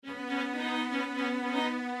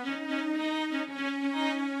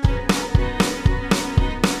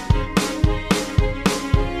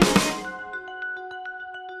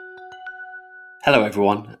Hello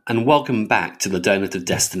everyone, and welcome back to The Donut of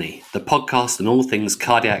Destiny, the podcast on all things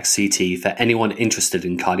cardiac CT for anyone interested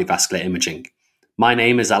in cardiovascular imaging. My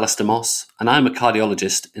name is Alistair Moss, and I'm a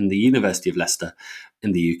cardiologist in the University of Leicester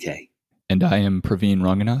in the UK. And I am Praveen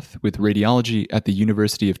Ranganath with radiology at the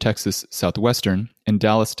University of Texas Southwestern in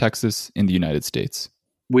Dallas, Texas in the United States.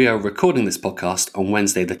 We are recording this podcast on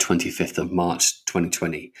Wednesday, the 25th of March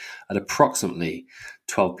 2020 at approximately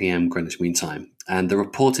 12 p.m. Greenwich Mean Time, and the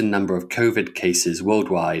reported number of COVID cases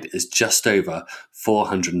worldwide is just over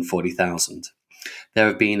 440,000. There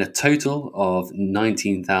have been a total of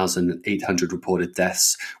 19,800 reported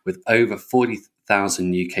deaths, with over 40,000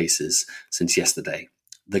 new cases since yesterday.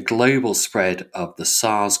 The global spread of the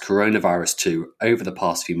SARS coronavirus 2 over the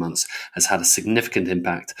past few months has had a significant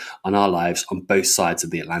impact on our lives on both sides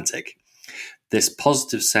of the Atlantic. This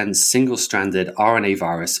positive sense single-stranded RNA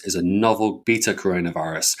virus is a novel beta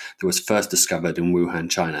coronavirus that was first discovered in Wuhan,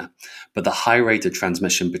 China, but the high rate of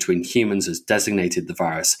transmission between humans has designated the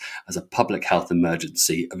virus as a public health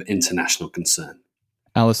emergency of international concern.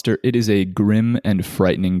 Alistair, it is a grim and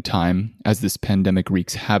frightening time as this pandemic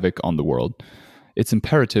wreaks havoc on the world. It's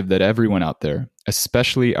imperative that everyone out there,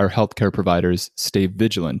 especially our healthcare providers, stay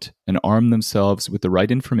vigilant and arm themselves with the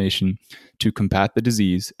right information to combat the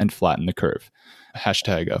disease and flatten the curve.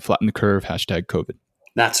 Hashtag flatten the curve, hashtag COVID.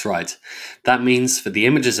 That's right. That means for the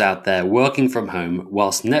imagers out there working from home,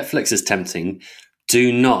 whilst Netflix is tempting,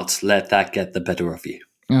 do not let that get the better of you.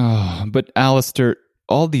 Oh, but Alistair,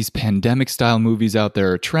 all these pandemic-style movies out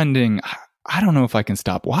there are trending. I don't know if I can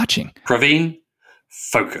stop watching. Praveen,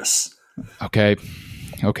 focus. Okay.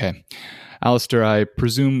 Alistair, I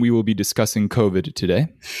presume we will be discussing COVID today?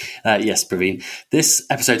 Yes, Praveen. This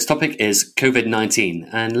episode's topic is COVID-19,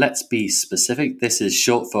 and let's be specific, this is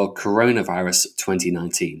short for Coronavirus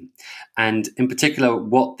 2019, and in particular,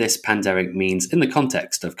 what this pandemic means in the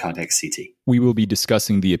context of cardiac CT. We will be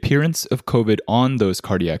discussing the appearance of COVID on those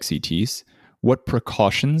cardiac CTs, what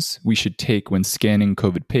precautions we should take when scanning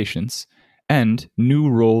COVID patients, and new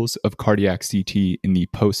roles of cardiac CT in the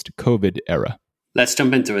post-COVID era. Let's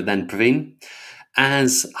jump into it then, Praveen.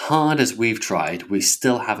 As hard as we've tried, we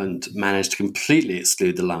still haven't managed to completely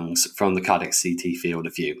exclude the lungs from the cardiac CT field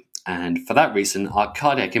of view. And for that reason, our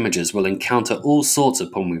cardiac imagers will encounter all sorts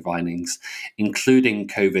of pulmonary findings, including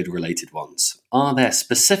COVID-related ones. Are there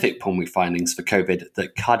specific pulmonary findings for COVID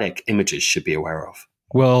that cardiac imagers should be aware of?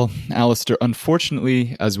 Well, Alistair,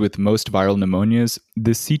 unfortunately, as with most viral pneumonias,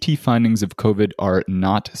 the CT findings of COVID are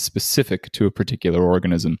not specific to a particular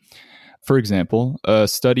organism. For example, a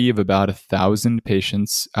study of about 1,000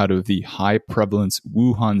 patients out of the high-prevalence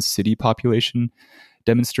Wuhan city population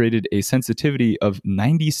demonstrated a sensitivity of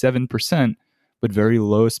 97%, but very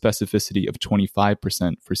low specificity of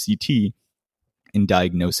 25% for CT in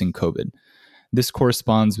diagnosing COVID. This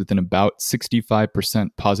corresponds with an about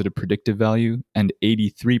 65% positive predictive value and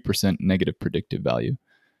 83% negative predictive value.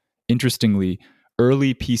 Interestingly,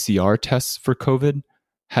 early PCR tests for COVID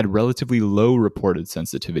had relatively low reported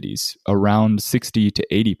sensitivities, around 60 to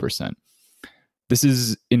 80%. This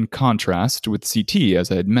is in contrast with CT, as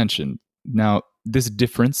I had mentioned. Now, this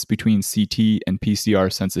difference between CT and PCR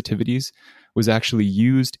sensitivities was actually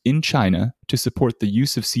used in China to support the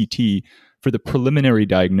use of CT for the preliminary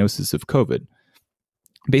diagnosis of COVID.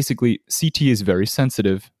 Basically, CT is very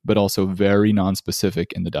sensitive, but also very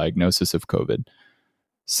nonspecific in the diagnosis of COVID.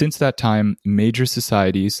 Since that time, major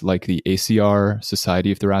societies like the ACR,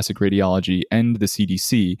 Society of Thoracic Radiology, and the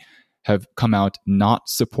CDC have come out not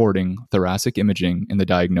supporting thoracic imaging in the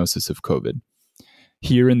diagnosis of COVID.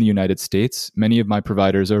 Here in the United States, many of my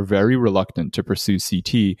providers are very reluctant to pursue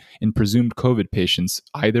CT in presumed COVID patients,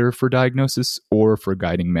 either for diagnosis or for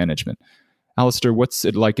guiding management. Alistair, what's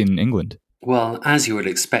it like in England? Well, as you would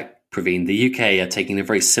expect, Praveen, the UK are taking a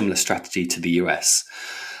very similar strategy to the US,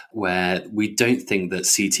 where we don't think that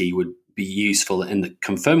CT would be useful in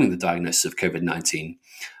confirming the diagnosis of COVID-19.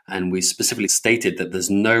 And we specifically stated that there's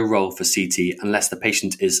no role for CT unless the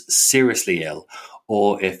patient is seriously ill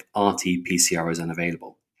or if RT-PCR is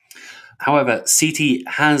unavailable. However, CT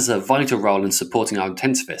has a vital role in supporting our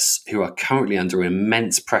intensivists who are currently under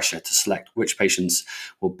immense pressure to select which patients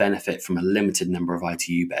will benefit from a limited number of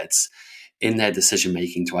ITU beds in their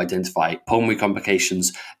decision-making to identify pulmonary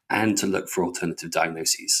complications and to look for alternative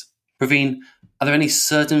diagnoses. Praveen, are there any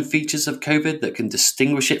certain features of COVID that can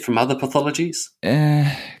distinguish it from other pathologies?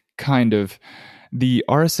 Kind of. The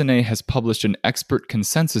RSNA has published an expert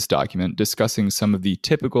consensus document discussing some of the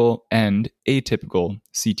typical and atypical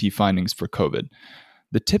CT findings for COVID.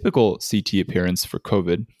 The typical CT appearance for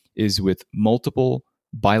COVID is with multiple,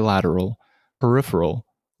 bilateral, peripheral,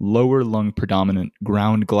 lower lung predominant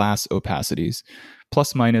ground glass opacities,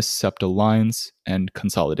 plus minus septal lines, and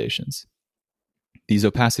consolidations. These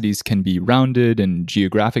opacities can be rounded and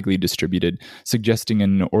geographically distributed, suggesting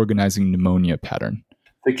an organizing pneumonia pattern.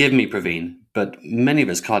 Forgive me, Praveen, but many of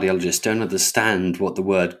us cardiologists don't understand what the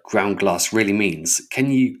word ground glass really means.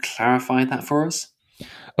 Can you clarify that for us?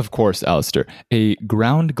 Of course, Alistair. A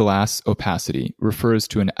ground glass opacity refers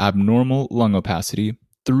to an abnormal lung opacity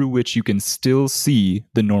through which you can still see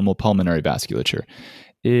the normal pulmonary vasculature.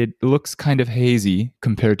 It looks kind of hazy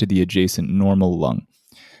compared to the adjacent normal lung.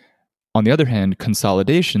 On the other hand,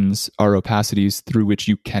 consolidations are opacities through which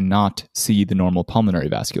you cannot see the normal pulmonary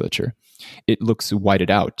vasculature. It looks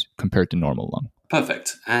whited out compared to normal lung.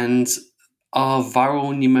 Perfect. And are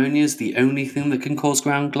viral pneumonias the only thing that can cause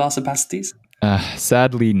ground glass opacities?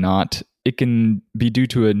 Sadly not. It can be due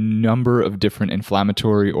to a number of different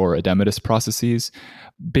inflammatory or edematous processes.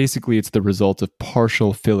 Basically, it's the result of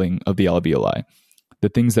partial filling of the alveoli. The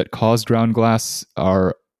things that cause ground glass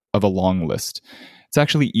are of a long list. It's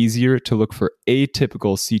actually easier to look for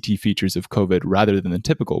atypical CT features of COVID rather than the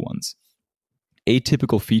typical ones.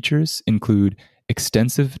 Atypical features include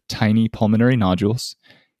extensive tiny pulmonary nodules,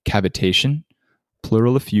 cavitation,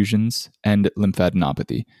 pleural effusions, and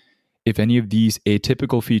lymphadenopathy. If any of these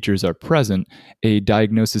atypical features are present, a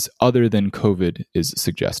diagnosis other than COVID is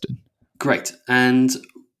suggested. Great. And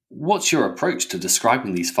what's your approach to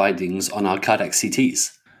describing these findings on our cardiac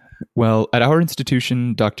CTs? Well, at our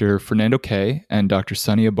institution, Dr. Fernando Kay and Dr.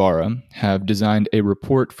 Sunny Ibarra have designed a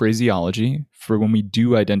report phraseology for when we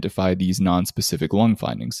do identify these nonspecific lung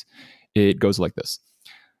findings. It goes like this.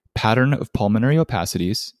 Pattern of pulmonary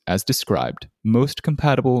opacities, as described, most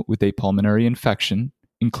compatible with a pulmonary infection,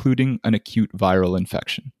 including an acute viral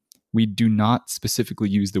infection. We do not specifically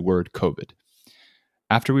use the word COVID.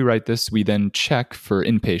 After we write this, we then check for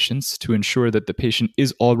inpatients to ensure that the patient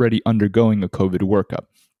is already undergoing a COVID workup.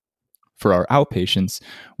 For our outpatients,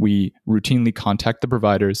 we routinely contact the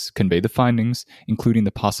providers, convey the findings, including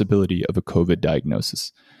the possibility of a COVID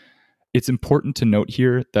diagnosis. It's important to note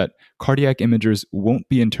here that cardiac imagers won't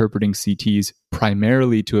be interpreting CTs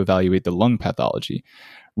primarily to evaluate the lung pathology.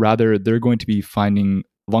 Rather, they're going to be finding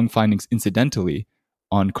lung findings incidentally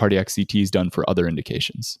on cardiac CTs done for other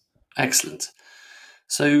indications. Excellent.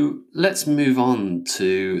 So let's move on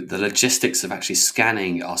to the logistics of actually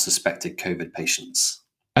scanning our suspected COVID patients.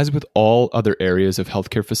 As with all other areas of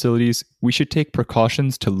healthcare facilities, we should take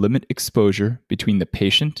precautions to limit exposure between the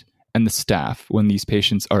patient and the staff when these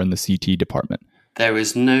patients are in the CT department. There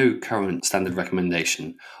is no current standard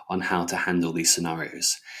recommendation on how to handle these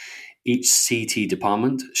scenarios. Each CT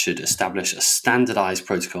department should establish a standardized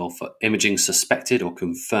protocol for imaging suspected or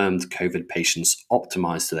confirmed COVID patients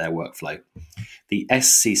optimized to their workflow. The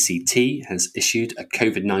SCCT has issued a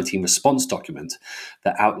COVID-19 response document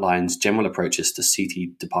that outlines general approaches to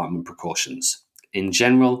CT department precautions. In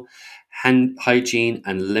general, hand hygiene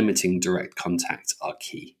and limiting direct contact are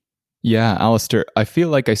key. Yeah, Alistair, I feel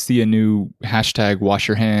like I see a new hashtag wash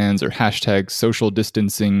your hands or hashtag social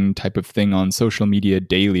distancing type of thing on social media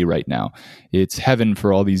daily right now. It's heaven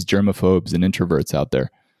for all these germaphobes and introverts out there.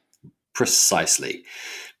 Precisely.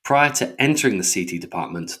 Prior to entering the CT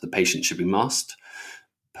department, the patient should be masked.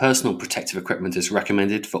 Personal protective equipment is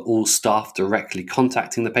recommended for all staff directly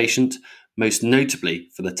contacting the patient, most notably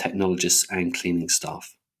for the technologists and cleaning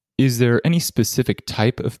staff. Is there any specific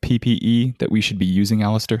type of PPE that we should be using,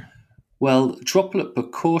 Alistair? Well, droplet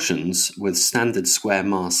precautions with standard square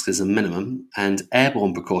masks is a minimum, and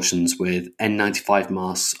airborne precautions with N95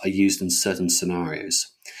 masks are used in certain scenarios.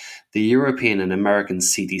 The European and American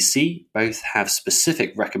CDC both have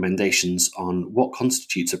specific recommendations on what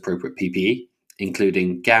constitutes appropriate PPE,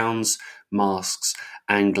 including gowns, masks,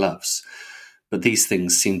 and gloves. But these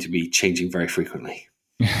things seem to be changing very frequently.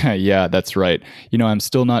 Yeah, that's right. I'm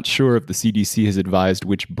still not sure if the CDC has advised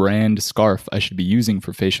which brand scarf I should be using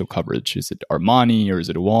for facial coverage. Is it Armani or is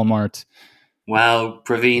it a Walmart? Well,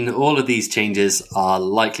 Praveen, all of these changes are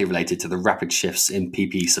likely related to the rapid shifts in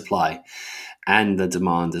PPE supply and the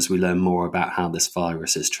demand as we learn more about how this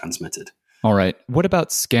virus is transmitted. All right. What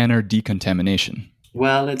about scanner decontamination?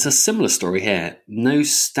 Well, it's a similar story here. No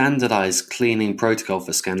standardized cleaning protocol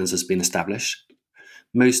for scanners has been established.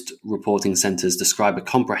 Most reporting centers describe a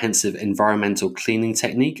comprehensive environmental cleaning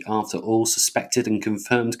technique after all suspected and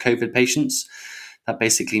confirmed COVID patients. That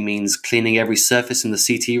basically means cleaning every surface in the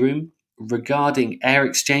CT room. Regarding air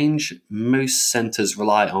exchange, most centers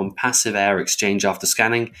rely on passive air exchange after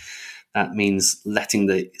scanning. That means letting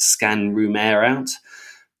the scan room air out.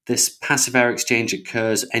 This passive air exchange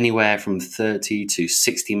occurs anywhere from 30 to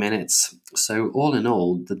 60 minutes. So all in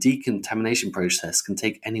all, the decontamination process can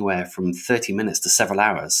take anywhere from 30 minutes to several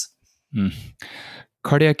hours.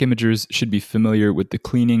 Cardiac imagers should be familiar with the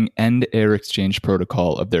cleaning and air exchange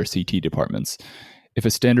protocol of their CT departments. If a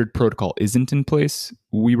standard protocol isn't in place,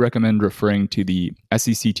 we recommend referring to the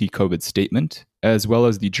SECT COVID statement, as well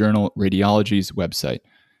as the journal Radiology's website.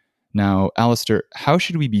 Now, Alistair, how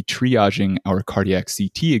should we be triaging our cardiac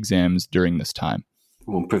CT exams during this time?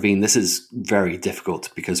 Well, Praveen, this is very difficult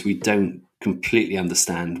because we don't completely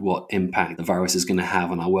understand what impact the virus is going to have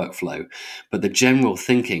on our workflow. But the general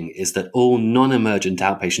thinking is that all non-emergent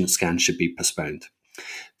outpatient scans should be postponed.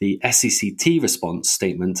 The SECT response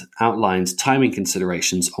statement outlines timing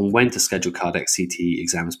considerations on when to schedule cardiac CT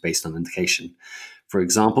exams based on indication. For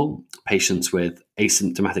example, patients with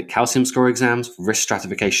asymptomatic calcium score exams for risk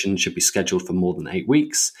stratification should be scheduled for more than 8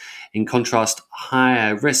 weeks. In contrast,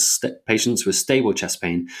 higher risk patients with stable chest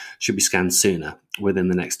pain should be scanned sooner, within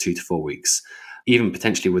the next 2 to 4 weeks, even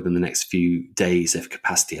potentially within the next few days if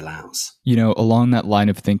capacity allows. Along that line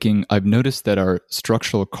of thinking, I've noticed that our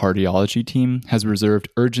structural cardiology team has reserved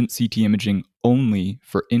urgent CT imaging only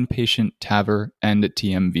for inpatient TAVR and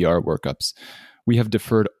TMVR workups. We have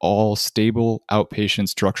deferred all stable outpatient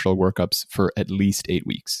structural workups for at least 8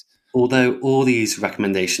 weeks. Although all these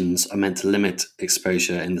recommendations are meant to limit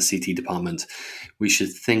exposure in the CT department, we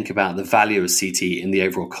should think about the value of CT in the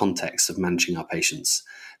overall context of managing our patients.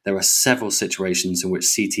 There are several situations in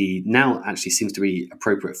which CT now actually seems to be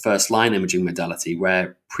appropriate first-line imaging modality,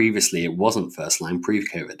 where previously it wasn't first-line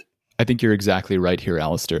pre-COVID. I think you're exactly right here,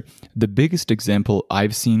 Alistair. The biggest example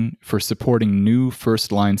I've seen for supporting new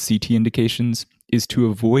first-line CT indications is to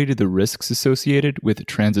avoid the risks associated with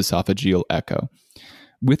transesophageal echo.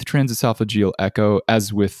 With transesophageal echo,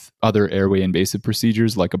 as with other airway invasive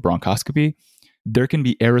procedures like a bronchoscopy, there can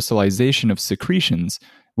be aerosolization of secretions,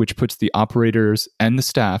 which puts the operators and the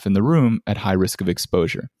staff in the room at high risk of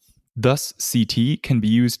exposure. Thus, CT can be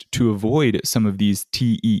used to avoid some of these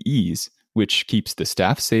TEEs, which keeps the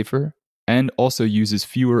staff safer and also uses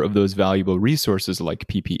fewer of those valuable resources like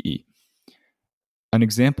PPE. An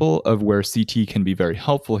example of where CT can be very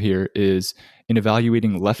helpful here is in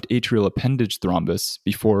evaluating left atrial appendage thrombus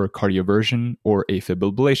before cardioversion or AFib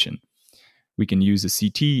ablation. We can use a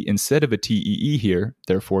CT instead of a TEE here,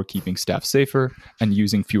 therefore keeping staff safer and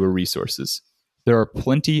using fewer resources. There are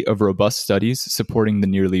plenty of robust studies supporting the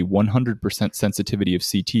nearly 100% sensitivity of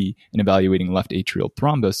CT in evaluating left atrial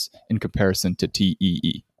thrombus in comparison to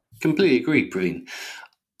TEE. Completely agree, Praveen.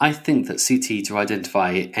 I think that CT to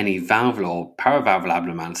identify any valvular or paravalvular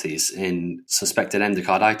abnormalities in suspected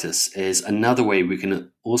endocarditis is another way we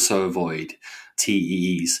can also avoid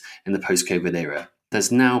TEEs in the post-COVID era.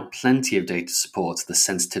 There's now plenty of data to support the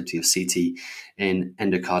sensitivity of CT in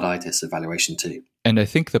endocarditis evaluation too. And I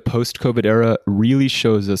think the post-COVID era really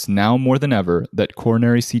shows us now more than ever that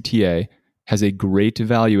coronary CTA has a great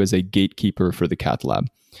value as a gatekeeper for the cath lab.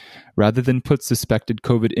 Rather than put suspected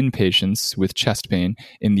COVID inpatients with chest pain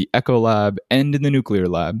in the echo lab and in the nuclear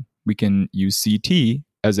lab, we can use CT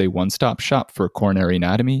as a one-stop shop for coronary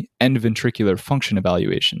anatomy and ventricular function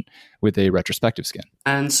evaluation with a retrospective scan.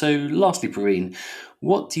 And so lastly, Praveen,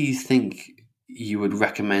 what do you think you would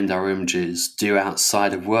recommend our imagers do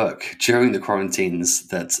outside of work during the quarantines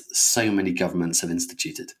that so many governments have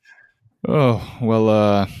instituted? Oh, well,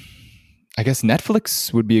 I guess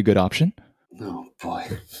Netflix would be a good option. Oh, boy.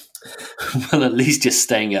 Well, at least you're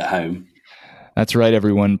staying at home. That's right,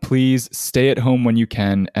 everyone. Please stay at home when you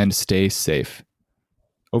can and stay safe.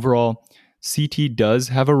 Overall, CT does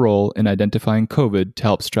have a role in identifying COVID to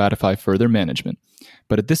help stratify further management.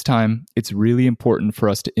 But at this time, it's really important for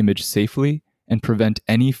us to image safely and prevent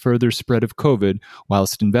any further spread of COVID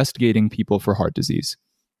whilst investigating people for heart disease.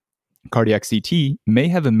 Cardiac CT may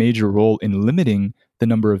have a major role in limiting the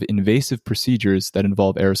number of invasive procedures that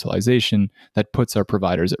involve aerosolization that puts our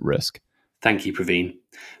providers at risk. Thank you, Praveen.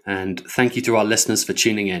 And thank you to our listeners for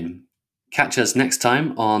tuning in. Catch us next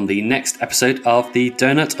time on the next episode of The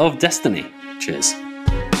Donut of Destiny. Cheers.